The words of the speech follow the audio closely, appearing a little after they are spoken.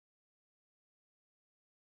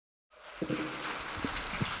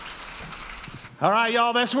All right,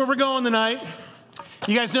 y'all, that's where we're going tonight.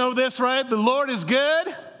 You guys know this, right? The Lord is good.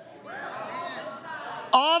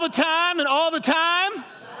 All the time and all the time?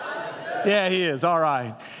 Yeah, he is. All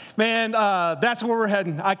right. Man, that's where we're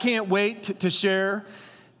heading. I can't wait to share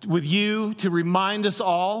with you, to remind us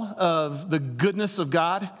all of the goodness of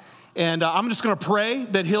God. And I'm just going to pray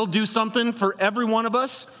that he'll do something for every one of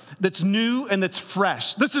us that's new and that's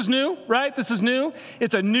fresh. This is new, right? This is new.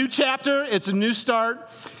 It's a new chapter. It's a new start.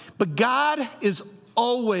 But God is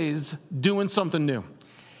always doing something new.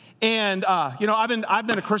 And, I've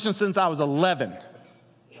been a Christian since I was 11,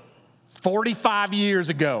 45 years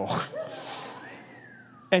ago.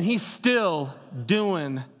 And he's still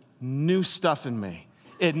doing new stuff in me.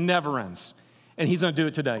 It never ends. And he's going to do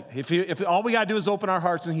it today. If all we got to do is open our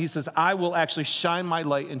hearts, and he says, I will actually shine my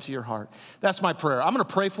light into your heart. That's my prayer. I'm going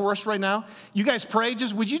to pray for us right now. You guys pray.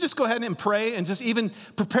 Would you just go ahead and pray and just even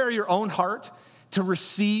prepare your own heart to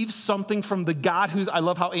receive something from the God who's, I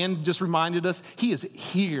love how Ann just reminded us, he is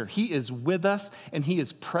here. He is with us, and he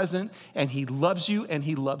is present, and he loves you, and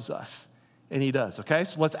he loves us. And he does, okay?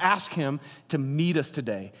 So let's ask him to meet us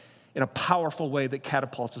today in a powerful way that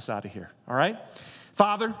catapults us out of here, all right?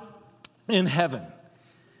 Father, in heaven,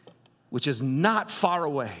 which is not far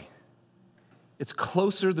away, it's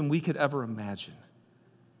closer than we could ever imagine.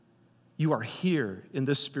 You are here in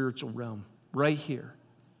this spiritual realm, right here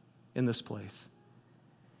in this place.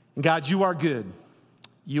 And God, you are good.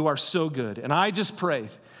 You are so good. And I just pray,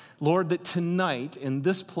 Lord, that tonight in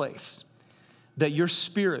this place, that your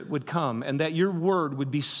spirit would come and that your word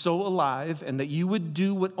would be so alive and that you would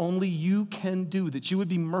do what only you can do, that you would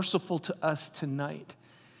be merciful to us tonight,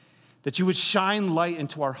 that you would shine light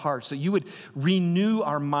into our hearts, that you would renew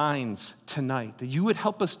our minds tonight, that you would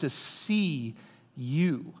help us to see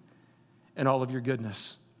you and all of your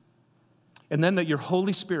goodness. And then that your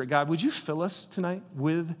Holy Spirit, God, would you fill us tonight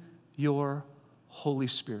with your Holy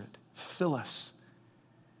Spirit? Fill us.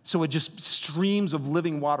 So it just streams of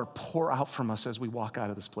living water pour out from us as we walk out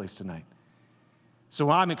of this place tonight. So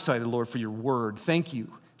I'm excited, Lord, for your word. Thank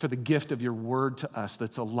you for the gift of your word to us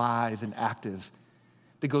that's alive and active,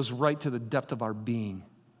 that goes right to the depth of our being.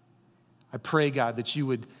 I pray, God, that you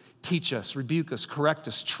would teach us, rebuke us, correct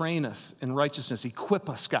us, train us in righteousness, equip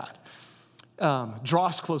us, God. Draw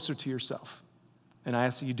us closer to yourself. And I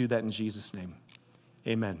ask that you do that in Jesus' name.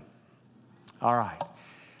 Amen. All right.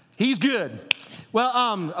 He's good. Well,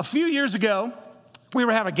 a few years ago, we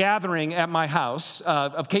were having a gathering at my house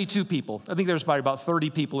of K2 people. I think there was probably about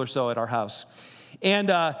 30 people or so at our house.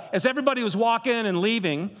 And as everybody was walking and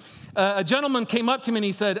leaving, a gentleman came up to me and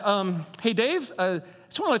he said, hey, Dave, I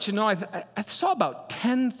just want to let you know, I saw about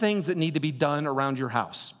 10 things that need to be done around your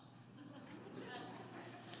house.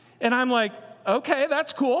 And I'm like, okay,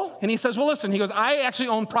 that's cool. And he says, well, listen, he goes, I actually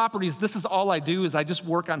own properties. This is all I do is I just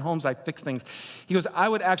work on homes. I fix things. He goes, I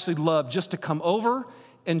would actually love just to come over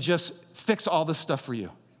and just fix all this stuff for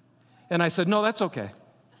you. And I said, no, that's okay.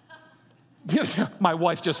 My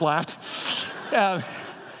wife just laughed.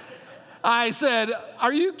 I said,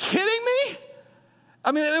 are you kidding me?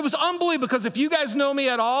 I mean, it was unbelievable because if you guys know me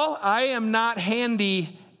at all, I am not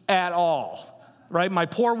handy at all, right? My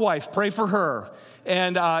poor wife, pray for her.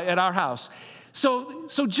 And at our house.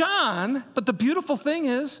 So John, but the beautiful thing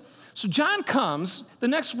is, so John comes the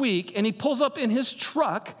next week and he pulls up in his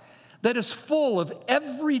truck that is full of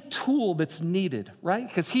every tool that's needed, right?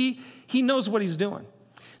 Because he knows what he's doing.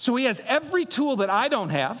 So he has every tool that I don't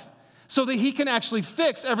have so that he can actually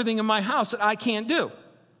fix everything in my house that I can't do.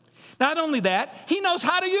 Not only that, he knows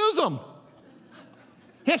how to use them.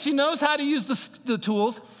 He actually knows how to use the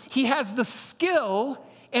tools. He has the skill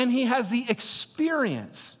and he has the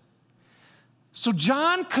experience. So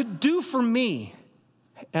John could do for me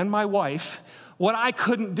and my wife what I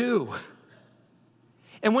couldn't do.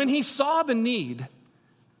 And when he saw the need,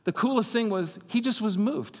 the coolest thing was he just was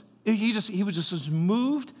moved. He was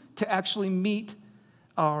moved to actually meet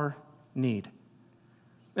our need.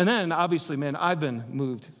 And then, obviously, man, I've been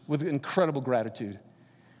moved with incredible gratitude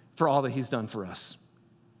for all that he's done for us.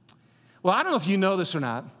 Well, I don't know if you know this or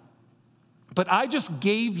not, but I just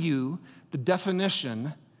gave you the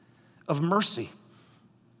definition of mercy.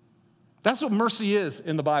 That's what mercy is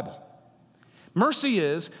in the Bible. Mercy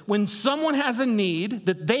is when someone has a need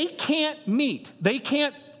that they can't meet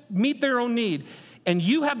their own need, and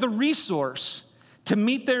you have the resource to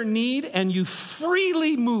meet their need, and you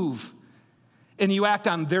freely move and you act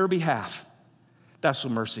on their behalf. That's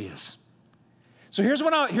what mercy is. So here's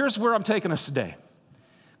where I'm taking us today.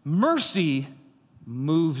 Mercy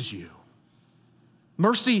moves you.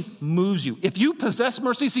 Mercy moves you. If you possess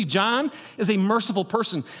mercy, see, John is a merciful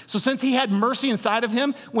person. So since he had mercy inside of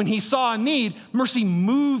him, when he saw a need, mercy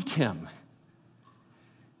moved him.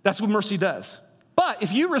 That's what mercy does. But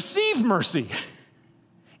if you receive mercy,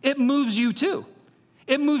 it moves you too.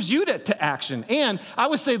 It moves you to action. And I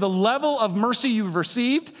would say the level of mercy you've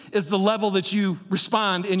received is the level that you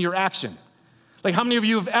respond in your action. Like how many of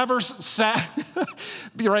you have ever sat,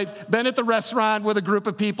 been at the restaurant with a group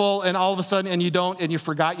of people and all of a sudden, and you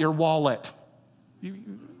forgot your wallet?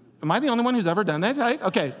 Am I the only one who's ever done that? Right?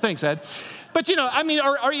 Okay, thanks, Ed. But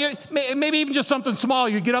are you, maybe even just something small,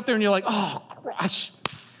 you get up there and you're like, oh, gosh,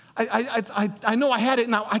 I know I had it,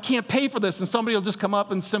 now I can't pay for this. And somebody will just come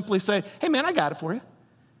up and simply say, hey, man, I got it for you.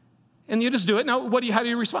 And you just do it. Now, how do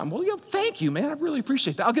you respond? Well, thank you, man. I really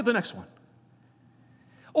appreciate that. I'll get the next one.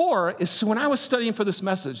 Or, when I was studying for this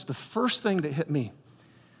message, the first thing that hit me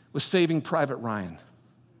was Saving Private Ryan.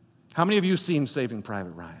 How many of you have seen Saving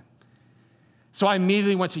Private Ryan? So I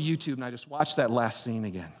immediately went to YouTube and I just watched that last scene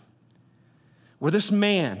again, where this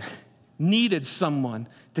man needed someone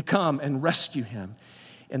to come and rescue him.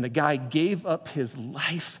 And the guy gave up his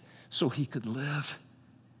life so he could live.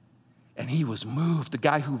 And he was moved. The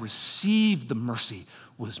guy who received the mercy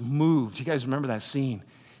was moved. You guys remember that scene?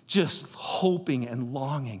 Just hoping and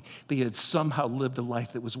longing that he had somehow lived a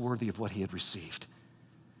life that was worthy of what he had received.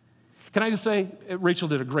 Can I just say, Rachel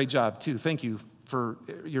did a great job too. Thank you for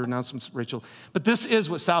your announcements, Rachel. But this is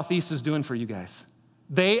what Southeast is doing for you guys.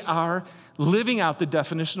 They are living out the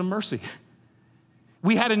definition of mercy.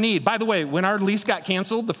 We had a need. By the way, when our lease got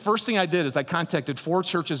canceled, the first thing I did is I contacted 4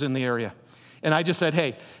 churches in the area. And I just said,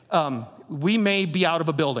 hey, we may be out of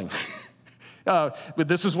a building, but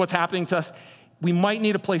this is what's happening to us. We might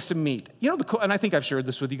need a place to meet. And I think I've shared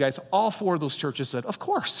this with you guys. All 4 of those churches said, of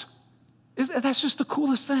course. That's just the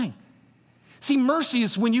coolest thing. See, mercy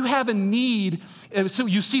is when you have a need, so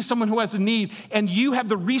you see someone who has a need, and you have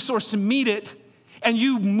the resource to meet it, and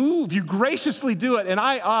you move, you graciously do it. And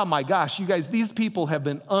oh my gosh, you guys, these people have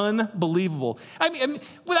been unbelievable. I mean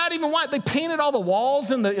without even wanting, they painted all the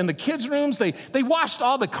walls in the kids' rooms. They washed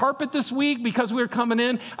all the carpet this week because we were coming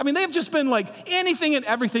in. I mean, they've just been like anything and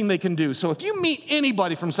everything they can do. So if you meet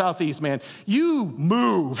anybody from Southeast, man, you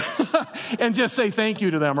move and just say thank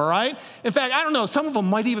you to them, all right? In fact, I don't know, some of them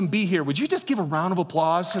might even be here. Would you just give a round of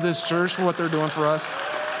applause to this church for what they're doing for us?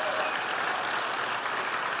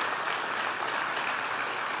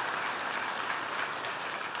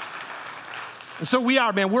 And so we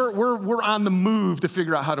are, man, we're on the move to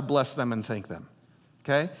figure out how to bless them and thank them,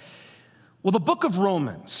 okay? Well, the book of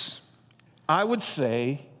Romans, I would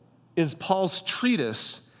say, is Paul's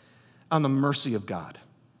treatise on the mercy of God.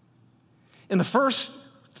 In the first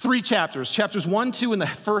 3 chapters, chapters 1, 2, and the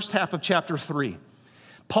first half of chapter 3,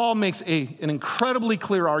 Paul makes an incredibly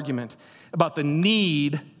clear argument about the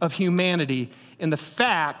need of humanity and the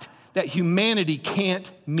fact that humanity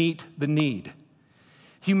can't meet the need.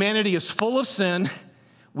 Humanity is full of sin.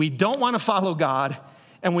 We don't want to follow God,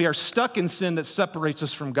 and we are stuck in sin that separates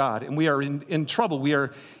us from God, and we are in trouble. We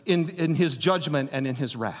are in his judgment and in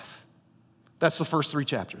his wrath. That's the first 3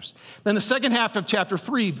 chapters. Then the second half of chapter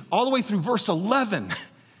 3, all the way through verse 11,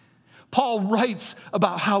 Paul writes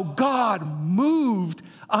about how God moved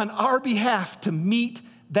on our behalf to meet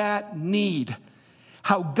that need,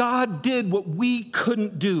 how God did what we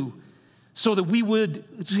couldn't do, so that we would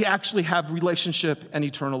actually have relationship and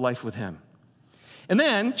eternal life with him. And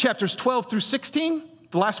then chapters 12 through 16,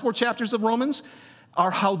 the last 4 chapters of Romans, are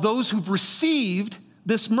how those who've received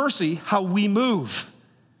this mercy, how we move,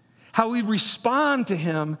 how we respond to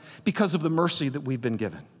him because of the mercy that we've been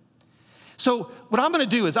given. So what I'm going to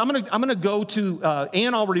do is I'm going to go to,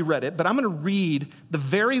 Ann already read it, but I'm going to read the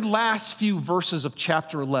very last few verses of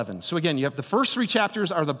chapter 11. So again, you have the first 3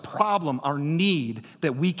 chapters are the problem, our need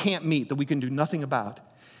that we can't meet, that we can do nothing about.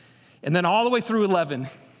 And then all the way through 11,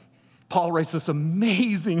 Paul writes this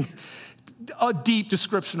amazing, deep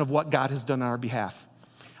description of what God has done on our behalf.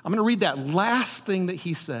 I'm going to read that last thing that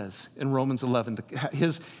he says in Romans 11,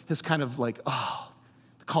 his kind of like,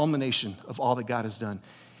 the culmination of all that God has done.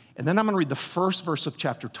 And then I'm going to read the first verse of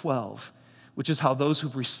chapter 12, which is how those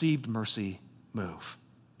who've received mercy move.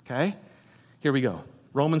 Okay? Here we go.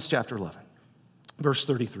 Romans chapter 11, verse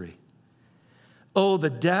 33. Oh, the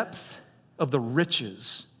depth of the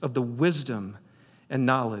riches of the wisdom and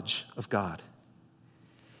knowledge of God.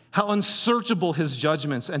 How unsearchable his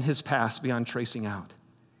judgments and his past beyond tracing out.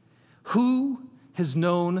 Who has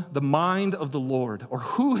known the mind of the Lord, or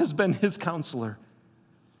who has been his counselor?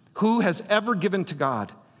 Who has ever given to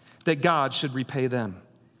God that God should repay them?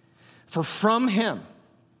 For from him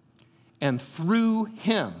and through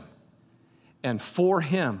him and for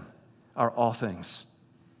him are all things.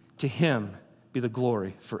 To him be the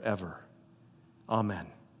glory forever. Amen.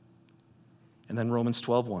 And then Romans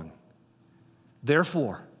 12:1.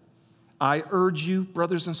 Therefore, I urge you,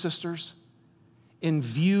 brothers and sisters, in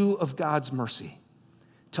view of God's mercy,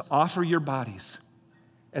 to offer your bodies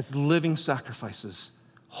as living sacrifices,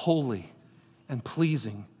 holy and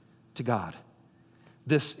pleasing to God.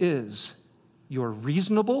 This is your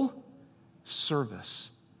reasonable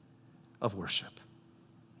service of worship.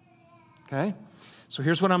 Okay? So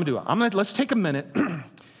here's what I'm gonna do. Let's take a minute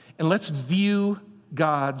and let's view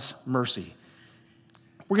God's mercy.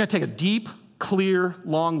 We're gonna take a deep, clear,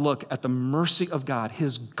 long look at the mercy of God,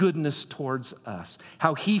 his goodness towards us,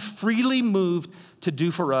 how he freely moved to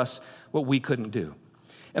do for us what we couldn't do.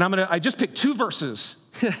 And I just picked two verses,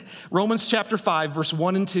 Romans chapter 5, verse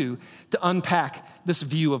 1 and 2, to unpack this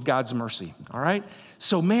view of God's mercy, all right?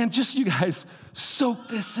 So man, just you guys soak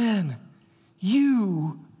this in.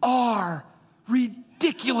 You are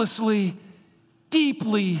ridiculously,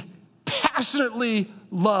 deeply, passionately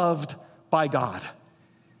loved by God.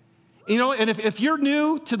 You know, and if you're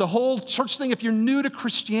new to the whole church thing, if you're new to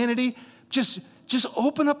Christianity, just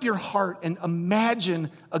open up your heart and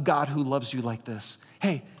imagine a God who loves you like this.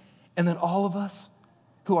 Hey, and then all of us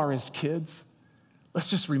who are his kids, let's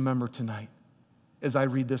just remember tonight, as I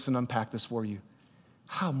read this and unpack this for you,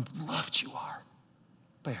 how loved you are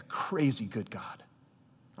by a crazy good God.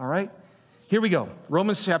 All right? Here we go.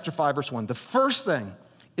 Romans chapter 5, verse 1. The first thing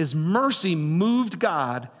is mercy moved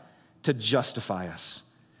God to justify us.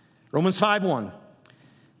 Romans 5, 1.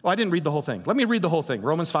 Oh, I didn't read the whole thing. Let me read the whole thing.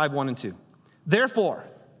 Romans 5, 1 and 2. Therefore,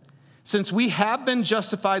 since we have been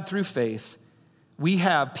justified through faith, we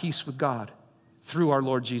have peace with God through our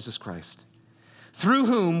Lord Jesus Christ, through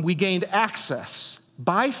whom we gained access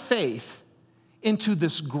by faith into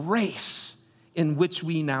this grace in which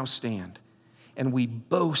we now stand, and we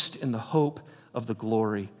boast in the hope of the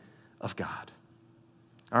glory of God.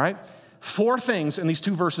 All right? 4 things in these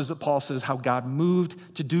 2 verses that Paul says how God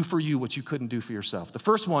moved to do for you what you couldn't do for yourself. The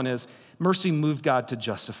first one is mercy moved God to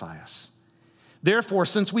justify us. Therefore,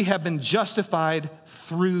 since we have been justified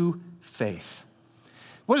through faith.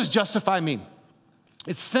 What does justify mean?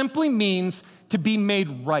 It simply means to be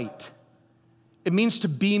made right. It means to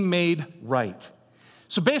be made right.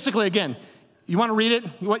 So basically, again, you want to read it?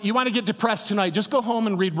 You want to get depressed tonight? Just go home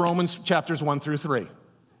and read Romans chapters 1 through 3.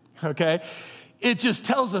 Okay? It just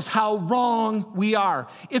tells us how wrong we are.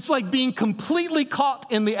 It's like being completely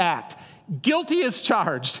caught in the act. Guilty as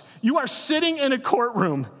charged. You are sitting in a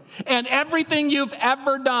courtroom and everything you've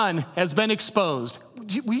ever done has been exposed.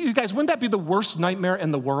 You guys, wouldn't that be the worst nightmare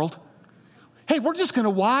in the world? Hey, we're just going to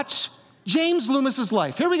watch James Loomis's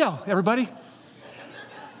life. Here we go, everybody.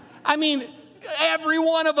 I mean, every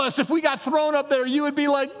one of us, if we got thrown up there, you would be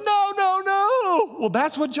like, no, no, no. Well,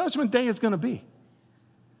 that's what Judgment Day is going to be.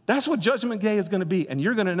 That's what Judgment Day is going to be. And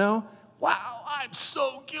you're going to know, wow, I'm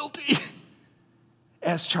so guilty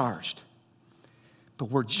as charged. But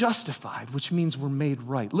we're justified, which means we're made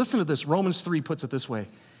right. Listen to this. Romans 3 puts it this way.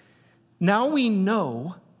 Now we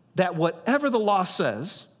know that whatever the law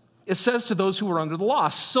says, it says to those who are under the law,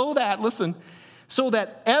 so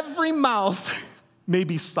that every mouth may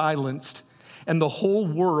be silenced and the whole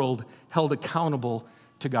world held accountable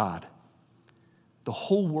to God. The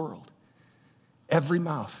whole world. Every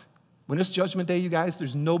mouth. When it's Judgment Day, you guys,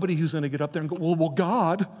 there's nobody who's going to get up there and go, well,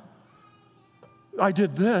 God, I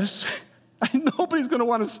did this. Nobody's going to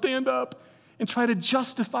want to stand up and try to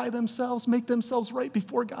justify themselves, make themselves right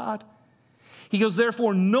before God. He goes,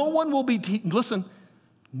 therefore, no one will be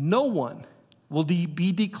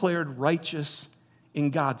declared righteous in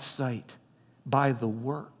God's sight by the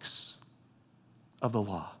works of the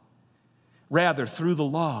law. Rather, through the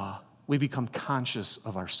law, we become conscious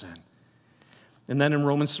of our sin. And then in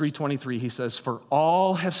Romans 3:23, he says, for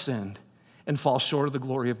all have sinned and fall short of the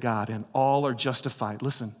glory of God, and all are justified.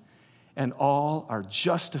 Listen, and all are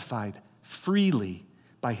justified freely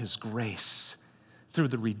by his grace through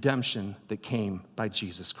the redemption that came by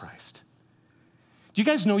Jesus Christ. Do you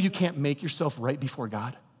guys know you can't make yourself right before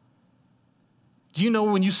God? Do you know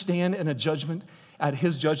when you stand in a judgment at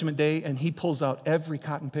his judgment day and he pulls out every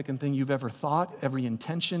cotton-picking thing you've ever thought, every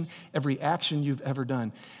intention, every action you've ever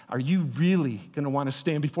done, are you really going to want to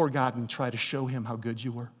stand before God and try to show him how good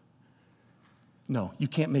you were? No, you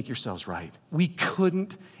can't make yourselves right. We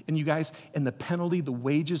couldn't. And you guys, and the penalty, the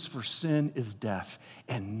wages for sin is death.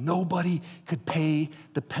 And nobody could pay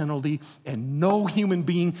the penalty, and no human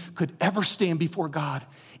being could ever stand before God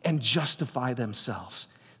and justify themselves.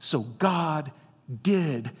 So God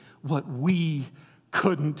did what we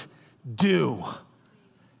couldn't do.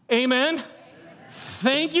 Amen?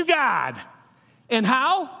 Thank you, God. And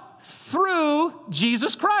how? Through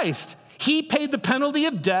Jesus Christ. He paid the penalty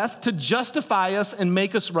of death to justify us and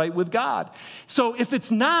make us right with God. So if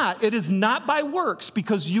it's not, it is not by works,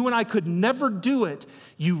 because you and I could never do it.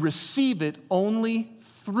 You receive it only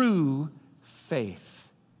through faith.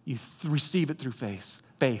 You receive it through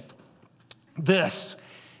faith. This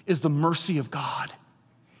is the mercy of God.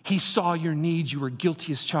 He saw your needs. You were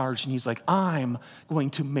guilty as charged. And he's like, I'm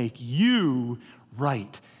going to make you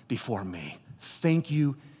right before me. Thank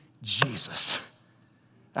you, Jesus.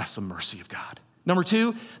 That's the mercy of God. Number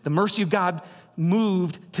two, the mercy of God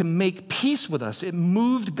moved to make peace with us. It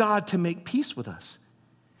moved God to make peace with us.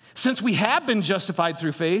 Since we have been justified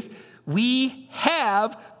through faith, we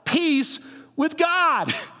have peace with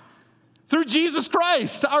God through Jesus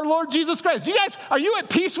Christ, our Lord Jesus Christ. You guys, are you at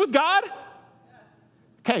peace with God?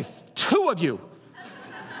 Okay, 2 of you.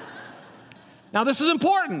 Now, this is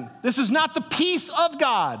important. This is not the peace of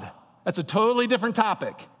God. That's a totally different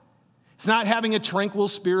topic. It's not having a tranquil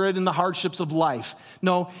spirit in the hardships of life.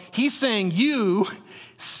 No, he's saying you,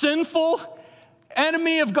 sinful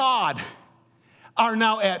enemy of God, are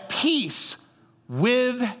now at peace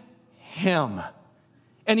with him.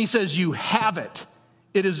 And he says, you have it.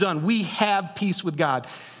 It is done. We have peace with God.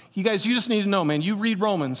 You guys, you just need to know, man, you read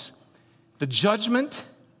Romans, the judgment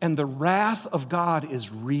and the wrath of God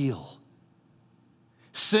is real.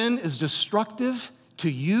 Sin is destructive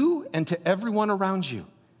to you and to everyone around you.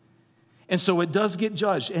 And so it does get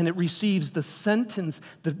judged, and it receives the sentence.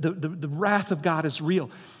 The wrath of God is real.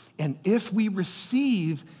 And if we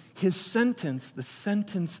receive his sentence, the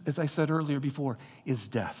sentence, as I said earlier before, is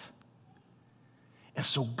death. And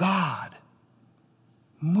so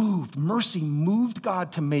mercy moved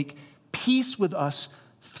God to make peace with us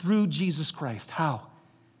through Jesus Christ. How?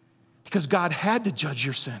 Because God had to judge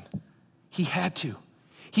your sin. He had to.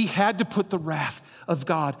 He had to put the wrath of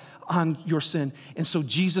God on your sin. And so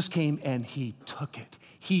Jesus came and he took it.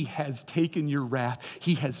 He has taken your wrath.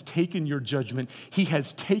 He has taken your judgment. He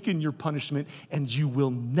has taken your punishment, and you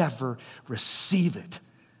will never receive it.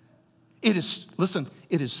 It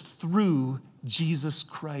is through Jesus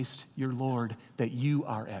Christ, your Lord, that you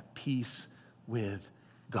are at peace with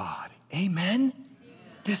God. Amen?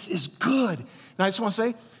 This is good. And I just want to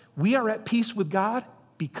say, we are at peace with God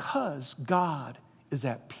because God is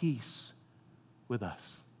at peace with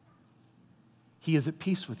us. He is at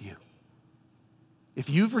peace with you. If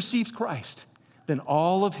you've received Christ, then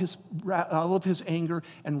all of his anger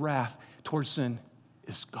and wrath towards sin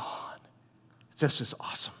is gone. This is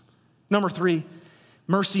awesome. Number 3,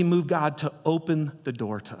 mercy moved God to open the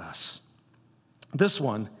door to us. This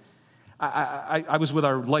one, I was with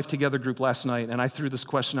our Life Together group last night, and I threw this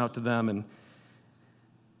question out to them, and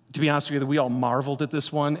to be honest with you, we all marveled at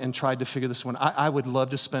this one and tried to figure this one. I would love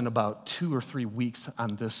to spend about 2 or 3 weeks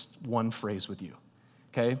on this one phrase with you,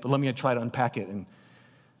 okay? But let me try to unpack it in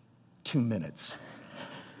 2 minutes.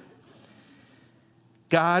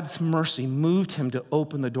 God's mercy moved him to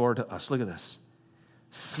open the door to us. Look at this.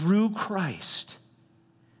 Through Christ,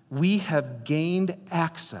 we have gained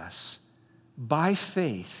access by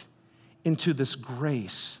faith into this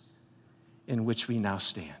grace in which we now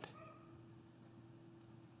stand.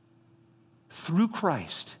 Through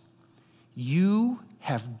Christ, you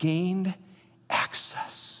have gained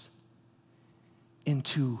access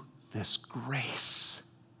into this grace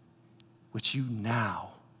which you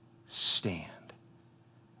now stand.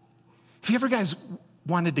 Have you ever guys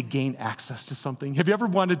wanted to gain access to something? Have you ever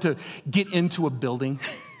wanted to get into a building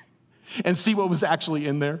and see what was actually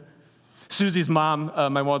in there? Susie's mom,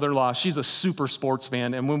 my mother-in-law, she's a super sports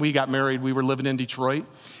fan. And when we got married, we were living in Detroit.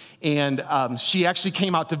 And she actually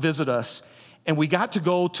came out to visit us. And we got to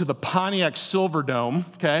go to the Pontiac Silverdome,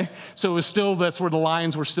 okay? So it was still, that's where the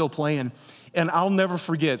Lions were still playing. And I'll never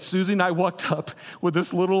forget, Susie and I walked up with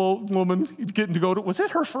this little old woman getting to go to, was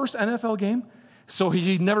it her first NFL game? So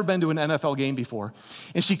she'd never been to an NFL game before.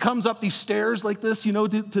 And she comes up these stairs like this, you know,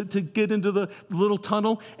 to get into the little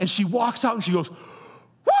tunnel. And she walks out and she goes, woo!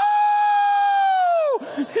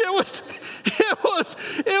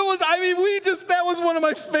 That was one of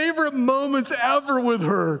my favorite moments ever with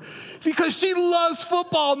her. Because she loves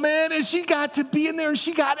football, man. And she got to be in there and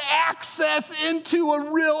she got access into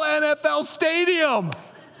a real NFL stadium.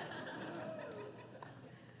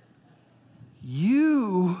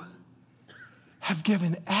 You have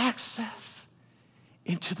given access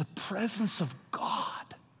into the presence of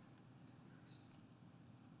God.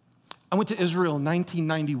 I went to Israel in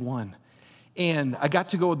 1991, and I got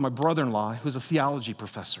to go with my brother-in-law, who's a theology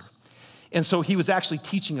professor. And so he was actually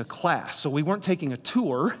teaching a class. So we weren't taking a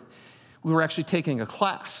tour, we were actually taking a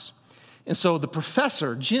class. And so the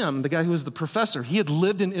professor, Jim, the guy who was the professor, he had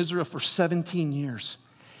lived in Israel for 17 years.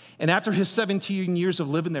 And after his 17 years of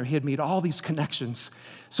living there, he had made all these connections.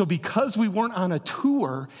 So because we weren't on a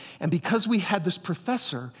tour and because we had this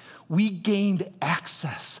professor, we gained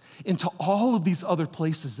access into all of these other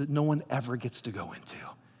places that no one ever gets to go into.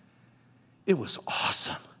 It was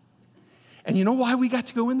awesome. And you know why we got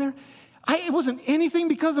to go in there? It wasn't anything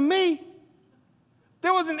because of me.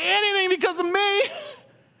 There wasn't anything because of me.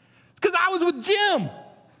 It's because I was with Jim.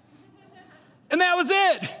 And that was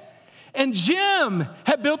it. And Jim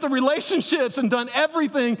had built the relationships and done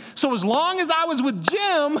everything. So as long as I was with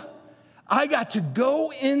Jim, I got to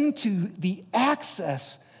go into the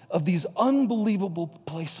access of these unbelievable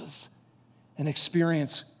places and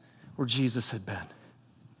experience where Jesus had been.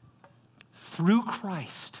 Through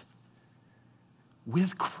Christ,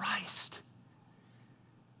 with Christ,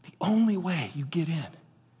 the only way you get in,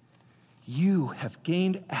 you have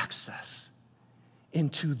gained access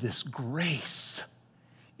into this grace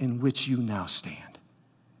in which you now stand.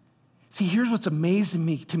 See, here's what's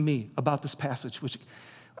amazing to me about this passage, which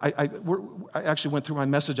I actually went through my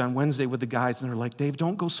message on Wednesday with the guys, and they're like, Dave,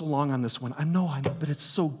 don't go so long on this one. I know, but it's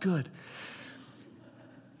so good.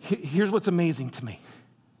 Here's what's amazing to me.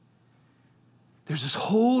 There's this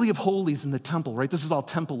Holy of Holies in the temple, right? This is all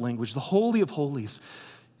temple language. The Holy of Holies.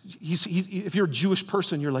 If you're a Jewish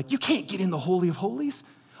person, you're like, you can't get in the Holy of Holies.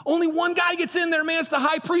 Only one guy gets in there, man. It's the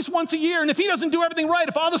high priest once a year. And if he doesn't do everything right,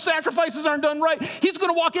 if all the sacrifices aren't done right, he's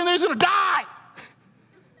going to walk in there, he's going to die.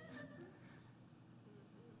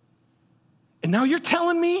 And now you're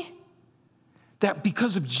telling me that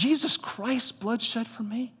because of Jesus Christ's blood shed for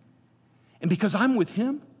me, and because I'm with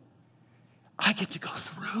him, I get to go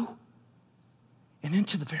through and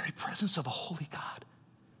into the very presence of a holy God.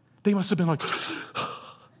 They must have been like,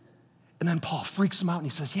 and then Paul freaks them out and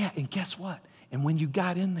he says, yeah, and guess what? And when you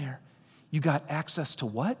got in there, you got access to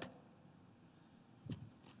what?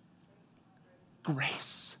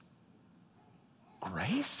 Grace.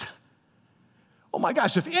 Grace? Oh my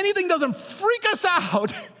gosh, if anything doesn't freak us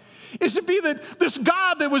out, it should be that this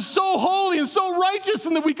God that was so holy and so righteous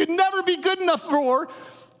and that we could never be good enough for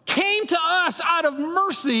came to us out of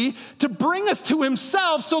mercy to bring us to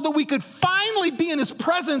himself so that we could finally be in his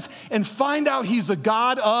presence and find out he's a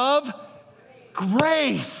God of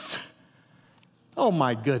grace. Oh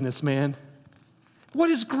my goodness, man. What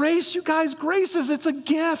is grace, you guys? Grace it's a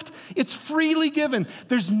gift. It's freely given.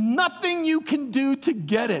 There's nothing you can do to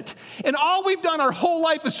get it. And all we've done our whole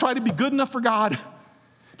life is try to be good enough for God,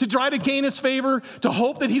 to try to gain his favor, to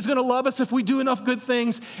hope that he's going to love us if we do enough good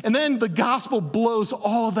things. And then the gospel blows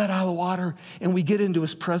all of that out of the water and we get into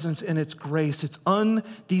his presence and it's grace. It's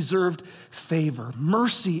undeserved favor.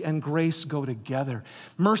 Mercy and grace go together.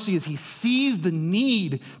 Mercy is he sees the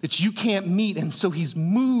need that you can't meet and so he's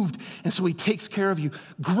moved and so he takes care of you.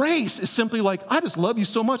 Grace is simply like, I just love you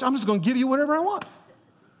so much, I'm just going to give you whatever I want.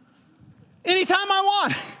 Anytime I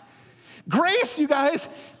want. Grace, you guys,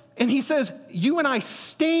 and he says, you and I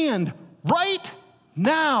stand right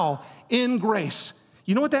now in grace.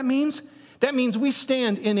 You know what that means? That means we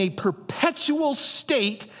stand in a perpetual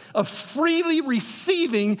state of freely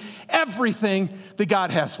receiving everything that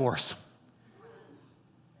God has for us.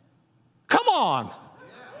 Come on.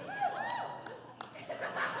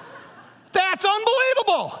 That's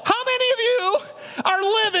unbelievable. How many of you are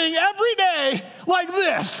living every day like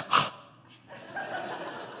this?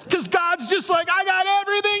 Because God's just like, I got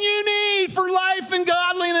everything you need for life and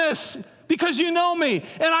godliness because you know me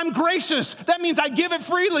and I'm gracious. That means I give it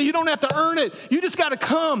freely. You don't have to earn it. You just got to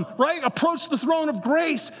come, right? Approach the throne of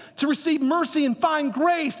grace to receive mercy and find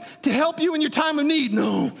grace to help you in your time of need.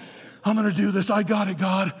 No, I'm going to do this. I got it,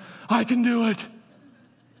 God. I can do it.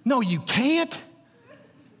 No, you can't.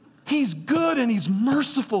 He's good and he's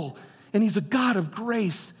merciful and he's a God of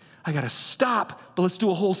grace. I got to stop, but let's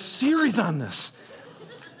do a whole series on this.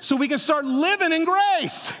 So we can start living in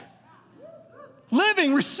grace.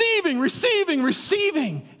 Living, receiving, receiving,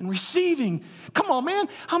 receiving, and receiving. Come on, man.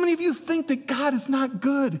 How many of you think that God is not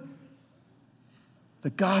good? The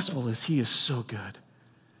gospel is he is so good.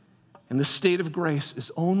 And the state of grace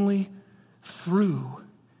is only through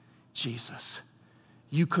Jesus.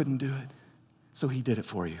 You couldn't do it, so he did it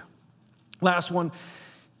for you. Last one,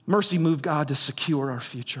 mercy moved God to secure our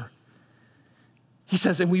future. He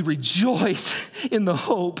says, and we rejoice in the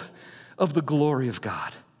hope of the glory of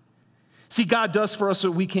God. See, God does for us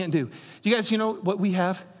what we can't do. You guys, you know what we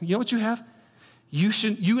have? You know what you have? You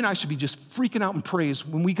and I should be just freaking out in praise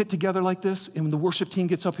when we get together like this and when the worship team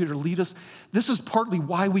gets up here to lead us. This is partly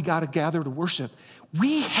why we got to gather to worship.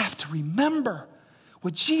 We have to remember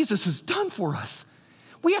what Jesus has done for us.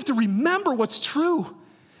 We have to remember what's true.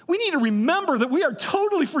 We need to remember that we are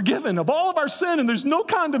totally forgiven of all of our sin and there's no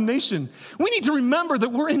condemnation. We need to remember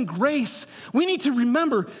that we're in grace. We need to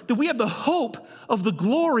remember that we have the hope of the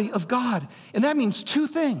glory of God. And that means two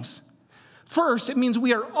things. First, it means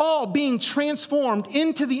we are all being transformed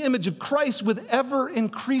into the image of Christ with ever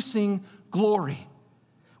increasing glory,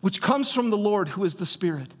 which comes from the Lord who is the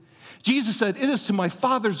Spirit. Jesus said, "It is to my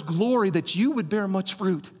Father's glory that you would bear much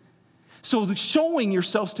fruit." So showing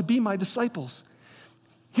yourselves to be my disciples.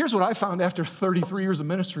 Here's what I found after 33 years of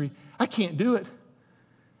ministry. I can't do it.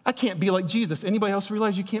 I can't be like Jesus. Anybody else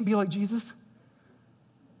realize you can't be like Jesus?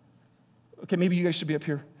 Okay, maybe you guys should be up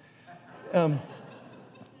here.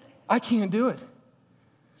 I can't do it.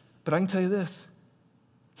 But I can tell you this,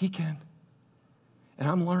 he can. And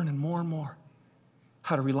I'm learning more and more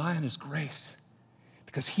how to rely on his grace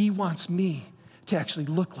because he wants me to actually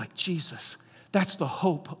look like Jesus. That's the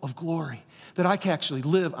hope of glory, that I can actually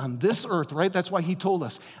live on this earth, right? That's why he told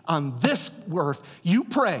us, on this earth, you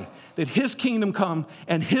pray that his kingdom come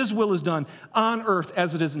and his will is done on earth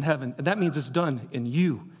as it is in heaven. And that means it's done in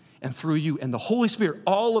you and through you. And the Holy Spirit,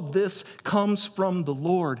 all of this comes from the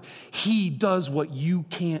Lord. He does what you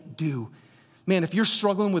can't do. Man, if you're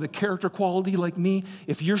struggling with a character quality like me,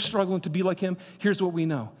 if you're struggling to be like him, here's what we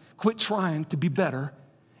know. Quit trying to be better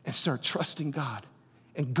and start trusting God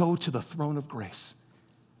and go to the throne of grace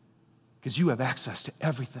because you have access to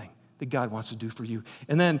everything that God wants to do for you.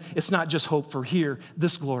 And then it's not just hope for here,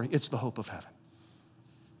 this glory, it's the hope of heaven.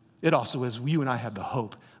 It also is you and I have the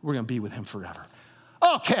hope we're going to be with him forever.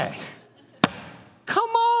 Okay. Come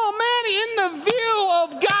on, man, in the view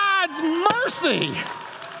of God's mercy,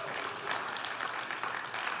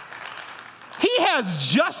 he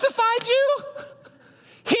has justified you.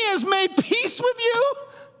 He has made peace with you.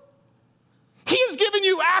 He has given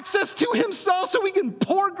you access to himself so he can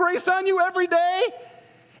pour grace on you every day.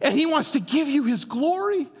 And he wants to give you his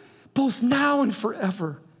glory both now and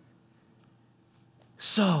forever.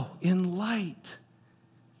 So, in light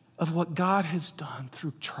of what God has done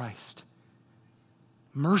through Christ,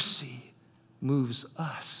 mercy moves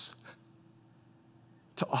us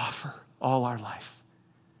to offer all our life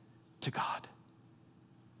to God.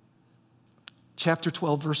 Chapter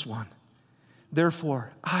 12, verse 1.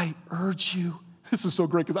 Therefore, I urge you. This is so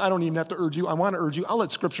great because I don't even have to urge you. I want to urge you. I'll let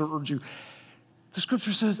Scripture urge you. The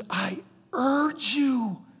Scripture says, I urge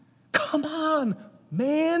you. Come on,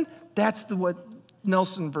 man. That's what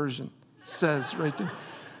Nelson version says right there.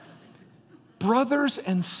 Brothers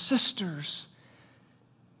and sisters,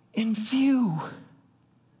 in view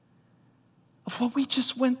of what we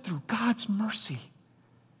just went through, God's mercy,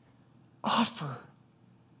 offer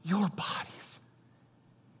your bodies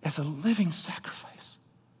as a living sacrifice,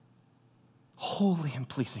 holy and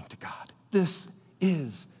pleasing to God. This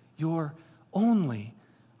is your only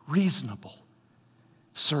reasonable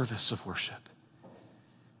service of worship.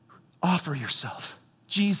 Offer yourself.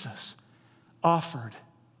 Jesus offered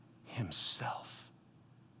himself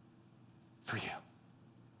for you,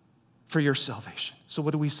 for your salvation. So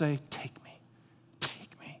what do we say? Take me,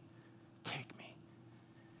 take me, take me.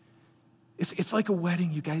 It's like a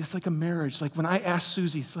wedding, you guys. It's like a marriage. Like when I asked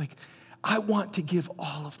Susie, it's like, I want to give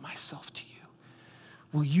all of myself to you.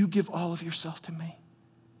 Will you give all of yourself to me?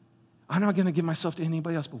 I'm not going to give myself to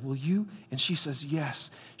anybody else, but will you? And she says yes.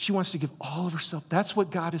 She wants to give all of herself. That's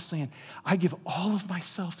what God is saying. I give all of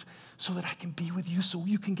myself so that I can be with you, so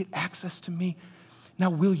you can get access to me. Now,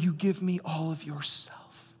 will you give me all of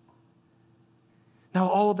yourself? Now,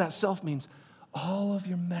 all of that self means all of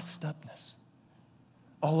your messed upness,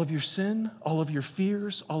 all of your sin, all of your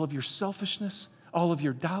fears, all of your selfishness, all of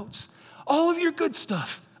your doubts, all of your good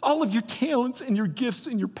stuff, all of your talents and your gifts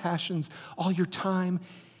and your passions, all your time.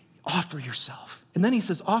 Offer yourself. And then he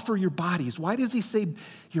says, offer your bodies. Why does he say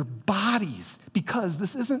your bodies? Because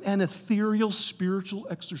this isn't an ethereal spiritual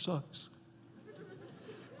exercise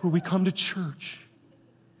where we come to church.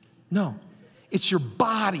 No, it's your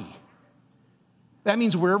body. That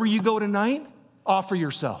means wherever you go tonight, offer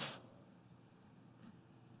yourself.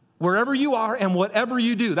 Wherever you are and whatever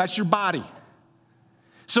you do, that's your body.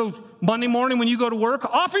 So Monday morning when you go to work,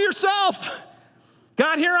 offer yourself.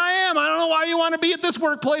 God, here I am. I don't know why you want to be at this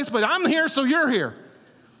workplace, but I'm here, so you're here.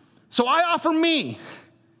 So I offer me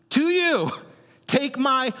to you. Take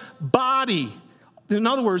my body. In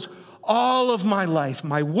other words, all of my life,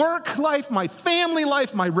 my work life, my family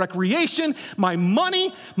life, my recreation, my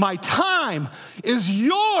money, my time is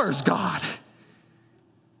yours, God.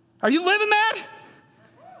 Are you living that?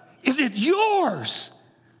 Is it yours?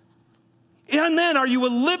 And then are you a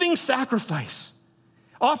living sacrifice?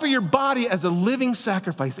 Offer your body as a living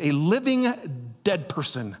sacrifice, a living dead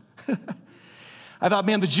person. I thought,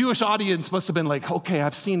 man, the Jewish audience must have been like, okay,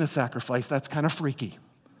 I've seen a sacrifice. That's kind of freaky.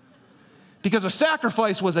 Because a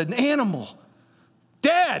sacrifice was an animal,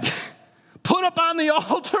 dead, put up on the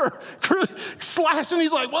altar, slashed, and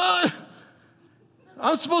he's like, what?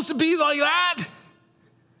 I'm supposed to be like that?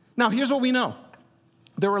 Now, here's what we know.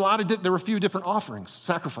 There were a few different offerings,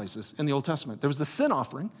 sacrifices in the Old Testament. There was the sin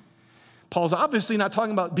offering. Paul's obviously not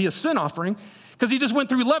talking about be a sin offering because he just went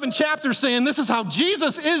through 11 chapters saying this is how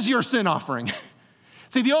Jesus is your sin offering.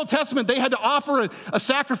 See, the Old Testament, they had to offer a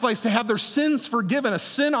sacrifice to have their sins forgiven, a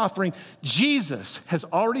sin offering. Jesus has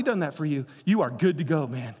already done that for you. You are good to go,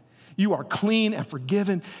 man. You are clean and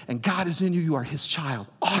forgiven, and God is in you. You are his child.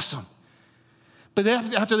 Awesome. But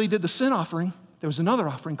after they did the sin offering, there was another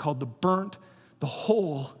offering called the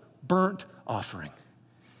whole burnt offering.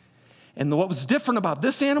 And what was different about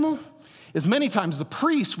this animal is many times the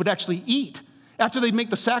priest would actually eat. After they'd make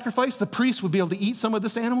the sacrifice, the priest would be able to eat some of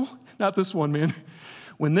this animal. Not this one, man.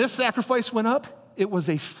 When this sacrifice went up, it was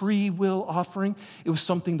a free will offering. It was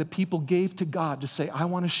something that people gave to God to say, I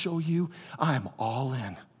want to show you I am all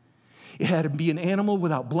in. It had to be an animal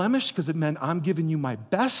without blemish because it meant I'm giving you my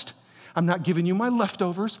best. I'm not giving you my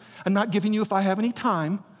leftovers. I'm not giving you if I have any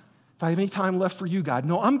time left for you, God.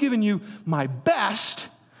 No, I'm giving you my best,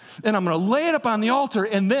 and I'm going to lay it up on the altar,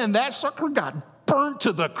 and then that sucker got burnt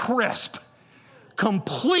to the crisp.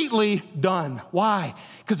 Completely done. Why?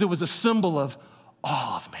 Because it was a symbol of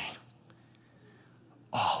all of me.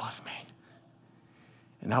 All of me.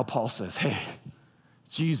 And now Paul says, hey,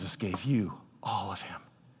 Jesus gave you all of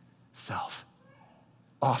himself.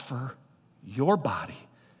 Offer your body,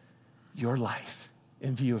 your life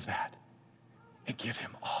in view of that, and give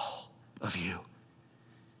him all of you.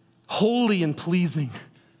 Holy and pleasing.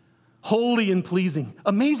 Holy and pleasing.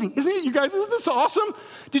 Amazing. Isn't it, you guys? Isn't this awesome?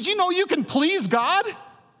 Did you know you can please God?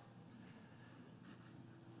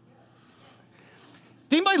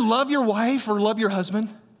 Did anybody love your wife or love your husband?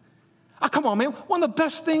 Oh, come on, man. One of the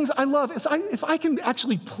best things I love is if I can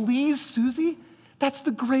actually please Susie, that's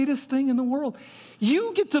the greatest thing in the world.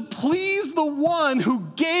 You get to please the one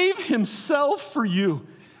who gave himself for you.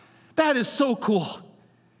 That is so cool.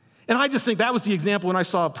 And I just think that was the example when I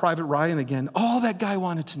saw Private Ryan again. All that guy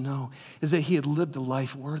wanted to know is that he had lived a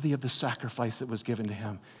life worthy of the sacrifice that was given to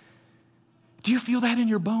him. Do you feel that in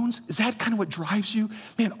your bones? Is that kind of what drives you?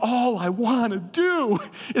 Man, all I want to do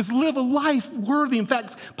is live a life worthy. In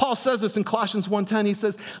fact, Paul says this in Colossians 1:10. He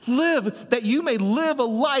says, live that you may live a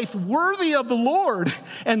life worthy of the Lord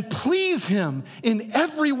and please him in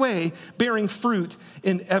every way, bearing fruit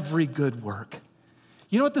in every good work.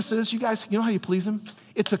 You know what this is, you guys? You know how you please him?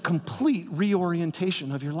 It's a complete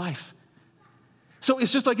reorientation of your life. So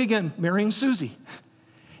it's just like, again, marrying Susie.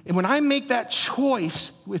 And when I make that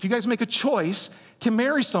choice, if you guys make a choice to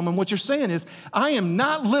marry someone, what you're saying is, I am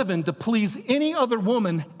not living to please any other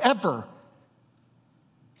woman ever.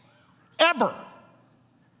 Ever.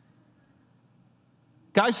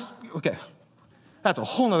 Guys, okay, that's a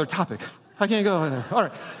whole nother topic. I can't go over there. All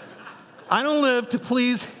right. I don't live to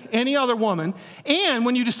please any other woman. And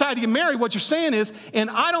when you decide to get married, what you're saying is, and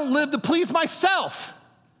I don't live to please myself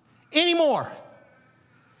anymore.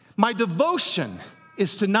 My devotion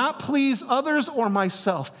is to not please others or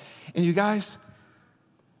myself. And you guys,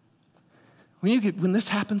 when this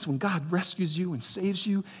happens, when God rescues you and saves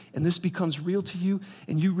you, and this becomes real to you,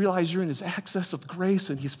 and you realize you're in his access of grace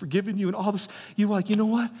and he's forgiven you and all this, you're like, you know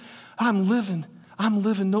what? I'm living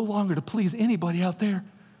no longer to please anybody out there.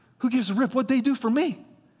 Who gives a rip what they do for me?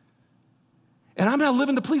 And I'm not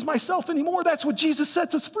living to please myself anymore. That's what Jesus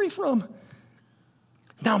sets us free from.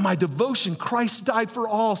 Now my devotion, Christ died for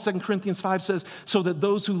all, 2 Corinthians 5 says, so that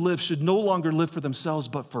those who live should no longer live for themselves,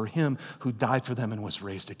 but for him who died for them and was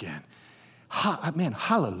raised again. Man,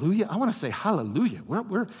 hallelujah. I want to say hallelujah.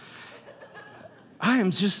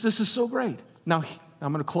 This is so great. Now,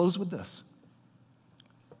 I'm going to close with this.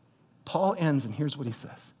 Paul ends, and here's what he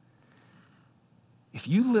says. If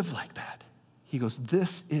you live like that, he goes,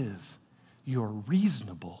 this is your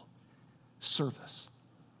reasonable service.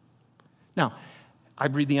 Now, I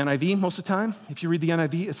read the NIV most of the time. If you read the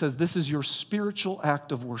NIV, it says this is your spiritual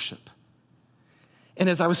act of worship. And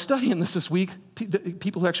as I was studying this week,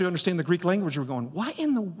 people who actually understand the Greek language were going, why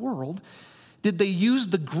in the world did they use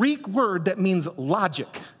the Greek word that means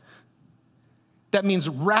logic, that means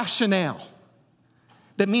rationale,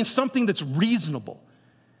 that means something that's reasonable,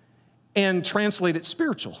 and translate it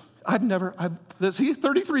spiritual?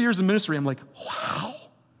 33 years in ministry, I'm like, wow.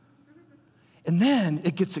 And then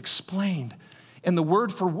it gets explained. And the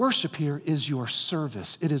word for worship here is your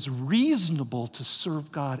service. It is reasonable to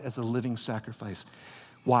serve God as a living sacrifice.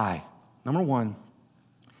 Why? Number one,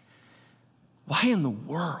 why in the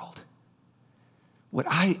world would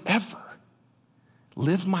I ever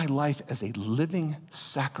live my life as a living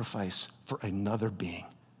sacrifice for another being?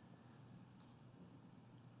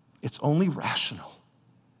 It's only rational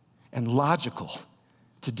and logical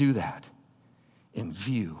to do that in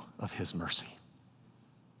view of his mercy.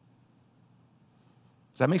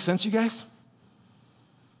 Does that make sense, you guys?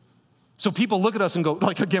 So people look at us and go,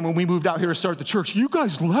 like again, when we moved out here to start the church, you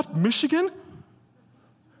guys left Michigan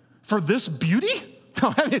for this beauty?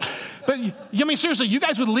 No, seriously, you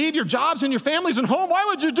guys would leave your jobs and your families and home. Why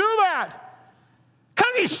would you do that?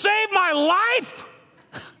 Because he saved my life,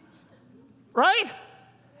 right?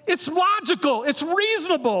 It's logical, it's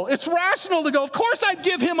reasonable, it's rational to go, of course I'd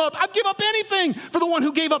give him up. I'd give up anything for the one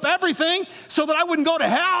who gave up everything so that I wouldn't go to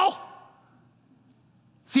hell.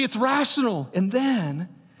 See, it's rational. And then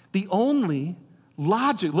the only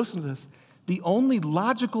listen to this, the only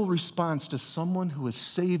logical response to someone who has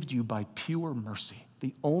saved you by pure mercy,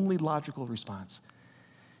 the only logical response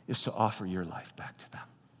is to offer your life back to them.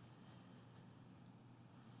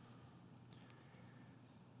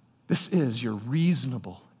 This is your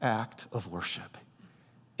reasonable act of worship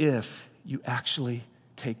if you actually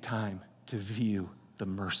take time to view the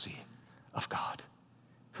mercy of God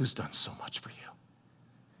who's done so much for you.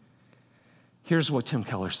 Here's what Tim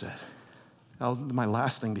Keller said. My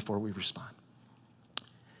last thing before we respond.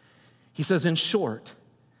 He says, in short,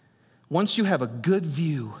 once you have a good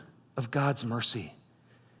view of God's mercy,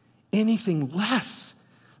 anything less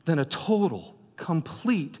than a total,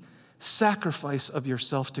 complete sacrifice of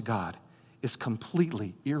yourself to God is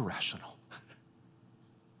completely irrational.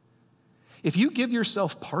 If you give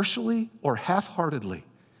yourself partially or half-heartedly,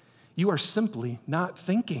 you are simply not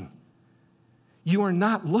thinking. You are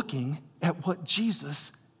not looking at what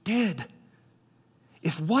Jesus did.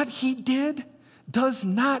 If what he did does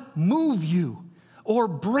not move you or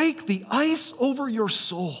break the ice over your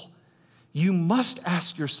soul, you must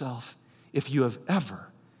ask yourself if you have ever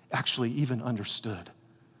actually even understood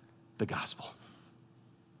the gospel.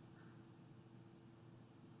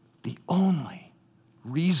 The only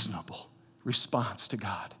reasonable response to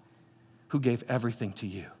God who gave everything to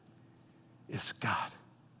you is, God,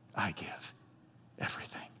 I give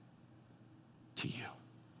everything to you.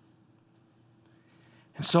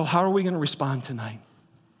 And so how are we going to respond tonight?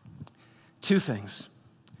 Two things.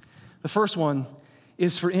 The first one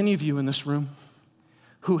is for any of you in this room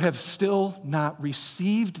who have still not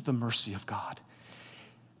received the mercy of God.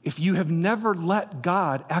 If you have never let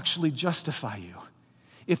God actually justify you,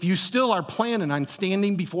 if you still are planning on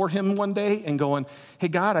standing before him one day and going, hey,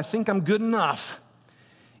 God, I think I'm good enough.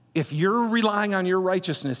 If you're relying on your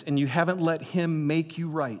righteousness and you haven't let him make you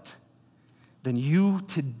right, then you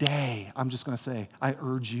today, I'm just going to say, I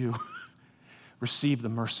urge you, receive the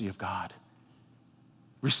mercy of God.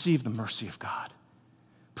 Receive the mercy of God.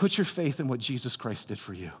 Put your faith in what Jesus Christ did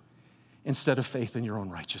for you instead of faith in your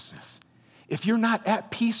own righteousness. If you're not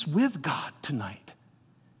at peace with God tonight,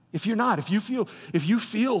 if you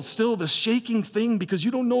feel still this shaking thing because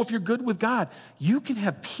you don't know if you're good with God, you can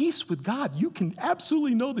have peace with God. You can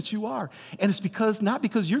absolutely know that you are. And it's not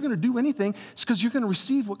because you're going to do anything, it's because you're going to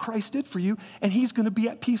receive what Christ did for you, and he's going to be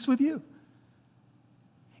at peace with you.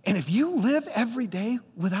 And if you live every day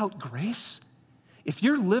without grace, if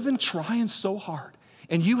you're living trying so hard,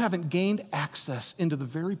 and you haven't gained access into the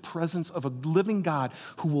very presence of a living God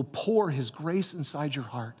who will pour his grace inside your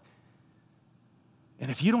heart, and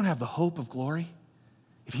if you don't have the hope of glory,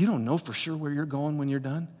 if you don't know for sure where you're going when you're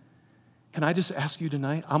done, can I just ask you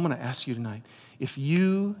tonight? I'm going to ask you tonight, if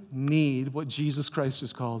you need what Jesus Christ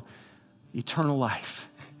has called eternal life,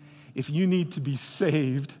 if you need to be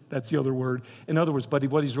saved, that's the other word. In other words, buddy,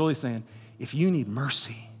 what he's really saying, if you need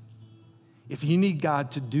mercy, if you need God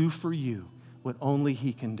to do for you what only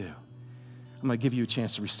he can do, I'm going to give you a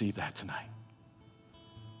chance to receive that tonight.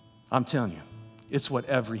 I'm telling you, it's what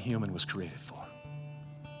every human was created for.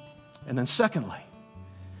 And then secondly,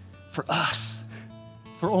 for us,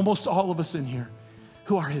 for almost all of us in here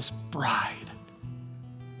who are his bride,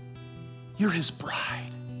 you're his bride.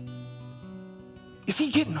 Is he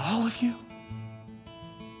getting all of you?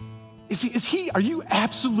 Are you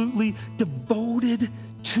absolutely devoted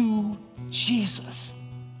to Jesus?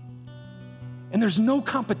 And there's no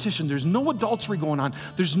competition. There's no adultery going on.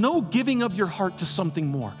 There's no giving of your heart to something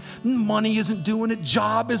more. Money isn't doing it.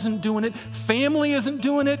 Job isn't doing it. Family isn't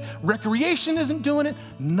doing it. Recreation isn't doing it.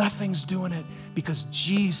 Nothing's doing it because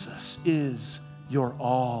Jesus is your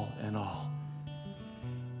all in all.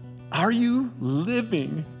 Are you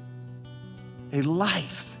living a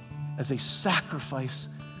life as a sacrifice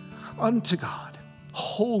unto God,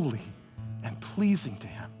 holy and pleasing to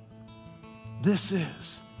him? This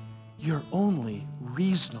is your only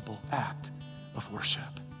reasonable act of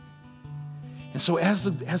worship. And so as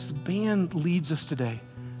the band leads us today,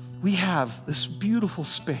 we have this beautiful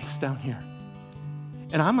space down here.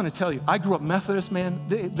 And I'm going to tell you, I grew up Methodist, man.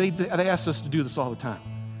 They asked us to do this all the time.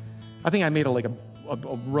 I think I made a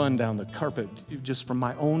run down the carpet just from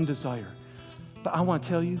my own desire. But I want to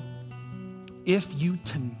tell you, if you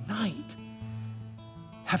tonight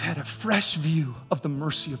have had a fresh view of the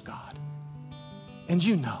mercy of God, and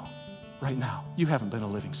you know right now you haven't been a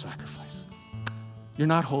living sacrifice, you're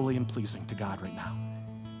not holy and pleasing to God right now.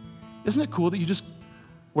 Isn't it cool that you just,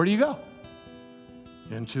 where do you go?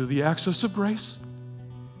 Into the access of grace.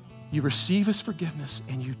 You receive his forgiveness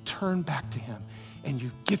and you turn back to him and you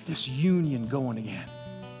get this union going again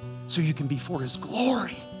so you can be for his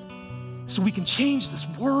glory, so we can change this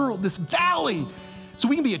world, this valley, so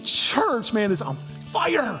we can be a church, man, that's on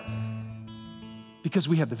fire because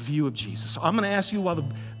we have the view of Jesus. So I'm going to ask you while the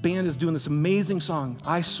band is doing this amazing song,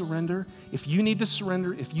 I Surrender. If you need to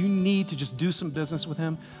surrender, if you need to just do some business with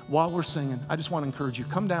him while we're singing, I just want to encourage you,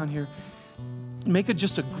 come down here, make it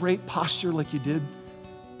just a great posture like you did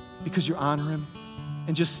because you honor him,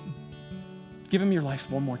 and just give him your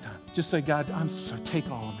life one more time. Just say, God, I'm so sorry,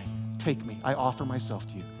 take all of me, take me. I offer myself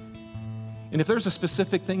to you. And if there's a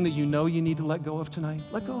specific thing that you know you need to let go of tonight,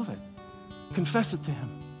 let go of it. Confess it to him.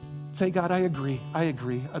 Say, God, I agree.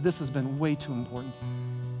 This has been way too important.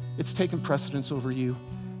 It's taken precedence over you.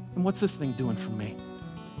 And what's this thing doing for me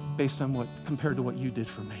based on compared to what you did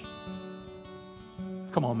for me?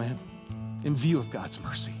 Come on, man. In view of God's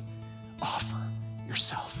mercy, offer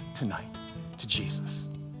yourself tonight to Jesus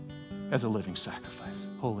as a living sacrifice,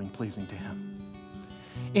 holy and pleasing to him.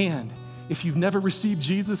 And if you've never received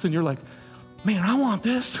Jesus and you're like, man, I want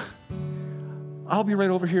this, I'll be right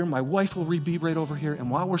over here. My wife will be right over here. And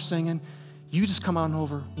while we're singing, you just come on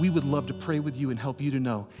over. We would love to pray with you and help you to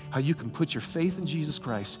know how you can put your faith in Jesus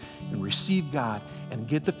Christ and receive God and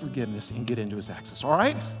get the forgiveness and get into his access. All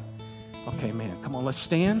right? Okay, man, come on, let's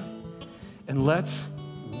stand and let's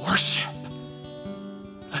worship.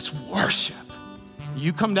 Let's worship.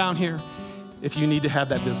 You come down here if you need to have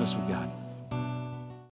that business with God.